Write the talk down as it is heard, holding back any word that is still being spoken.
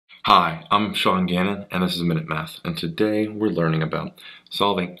Hi, I'm Sean Gannon, and this is Minute Math, and today we're learning about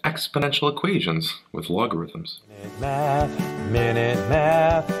solving exponential equations with logarithms. Minute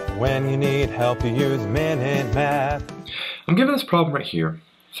Math, when you need help you use Minute Math. I'm given this problem right here.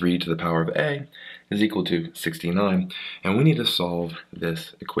 3 to the power of a is equal to 69, and we need to solve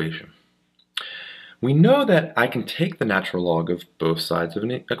this equation. We know that I can take the natural log of both sides of an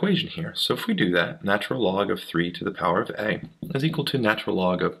equation here. So if we do that, natural log of 3 to the power of a is equal to natural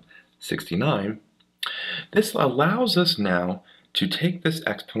log of 69. This allows us now to take this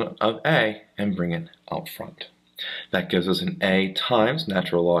exponent of a and bring it out front. That gives us an a times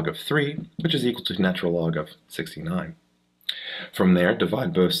natural log of 3, which is equal to natural log of 69. From there,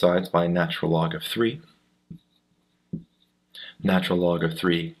 divide both sides by natural log of 3. Natural log of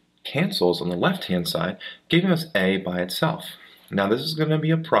 3 cancels on the left-hand side, giving us a by itself. Now this is going to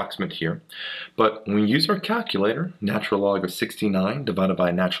be approximate here, but when we use our calculator, natural log of 69 divided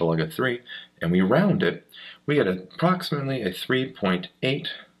by natural log of 3, and we round it, we get approximately a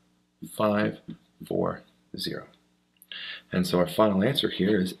 3.8540. And so our final answer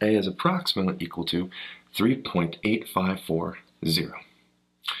here is a is approximately equal to 3.8540.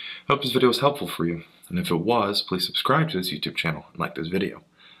 Hope this video was helpful for you, and if it was, please subscribe to this YouTube channel and like this video.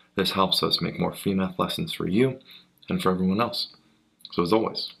 This helps us make more free math lessons for you and for everyone else. So as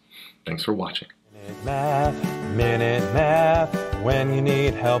always, thanks for watching. Minute Math, when you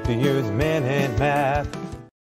need help you use Minute Math.